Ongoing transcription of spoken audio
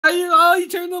you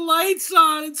turn the lights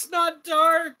on. It's not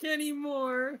dark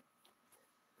anymore.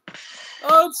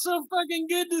 Oh, it's so fucking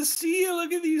good to see you.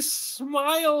 Look at these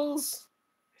smiles.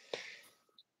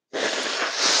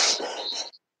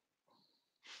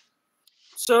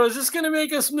 So is this going to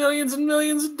make us millions and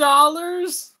millions of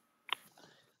dollars?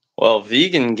 Well,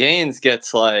 Vegan Gains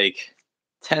gets like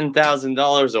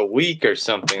 $10,000 a week or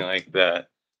something like that.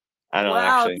 I don't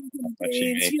actually know how much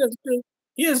he makes.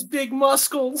 He has big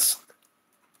muscles.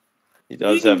 He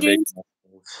does have big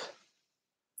muscles.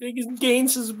 Vegan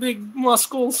Gains has big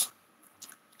muscles.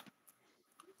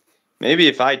 Maybe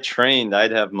if I trained,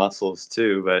 I'd have muscles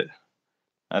too, but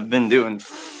I've been doing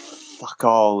fuck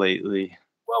all lately.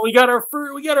 Well, we got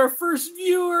our first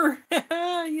viewer.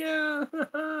 Yeah.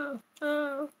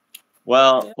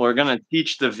 Well, we're gonna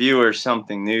teach the viewers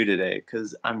something new today,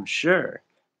 because I'm sure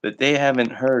that they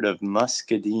haven't heard of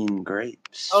muscadine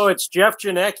grapes. Oh, it's Jeff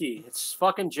Janecki. It's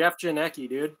fucking Jeff Janecki,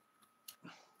 dude.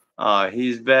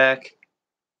 He's back.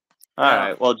 All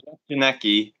right. Well, Jeff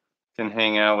Janecki can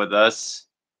hang out with us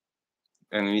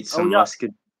and eat some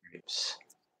muscadine grapes.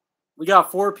 We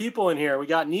got 4 people in here. We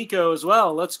got Nico as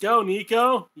well. Let's go,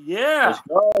 Nico. Yeah. Let's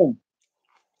go. All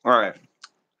right.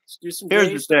 Let's do some.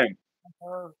 Here's the thing.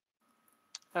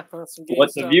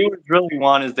 What the viewers really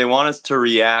want is they want us to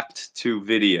react to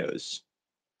videos.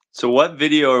 So what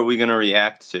video are we going to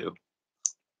react to?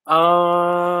 I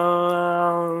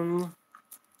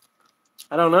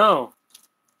don't know.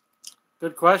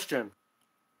 Good question.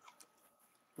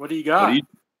 What do you got? Are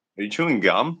you chewing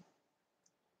gum?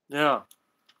 Yeah.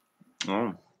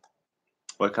 Oh.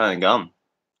 What kind of gum?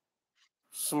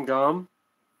 Some gum.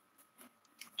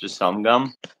 Just some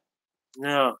gum?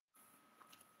 Yeah.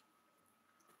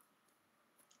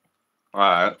 All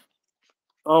right.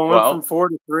 Oh, went from 4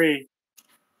 to 3.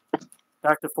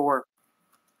 Back to 4.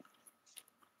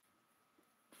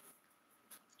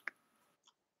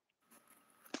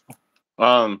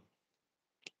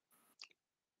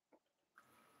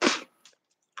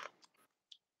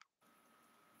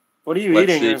 What are you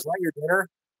eating? Is that your dinner?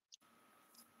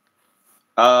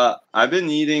 I've been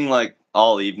eating like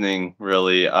all evening,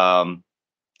 really.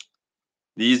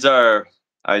 These are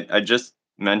I just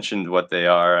mentioned what they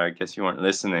are. I guess you weren't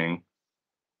listening.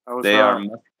 They are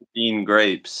muscadine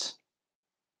grapes.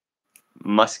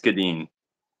 Muscadine.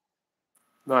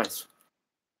 Nice.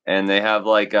 And they have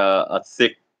like a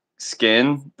thick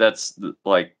skin that's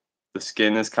like the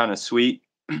skin is kind of sweet,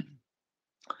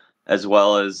 as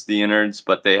well as the innards,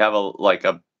 but they have a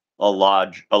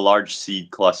large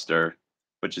seed cluster,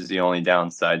 which is the only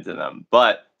downside to them.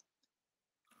 But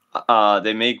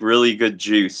they make really good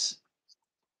juice,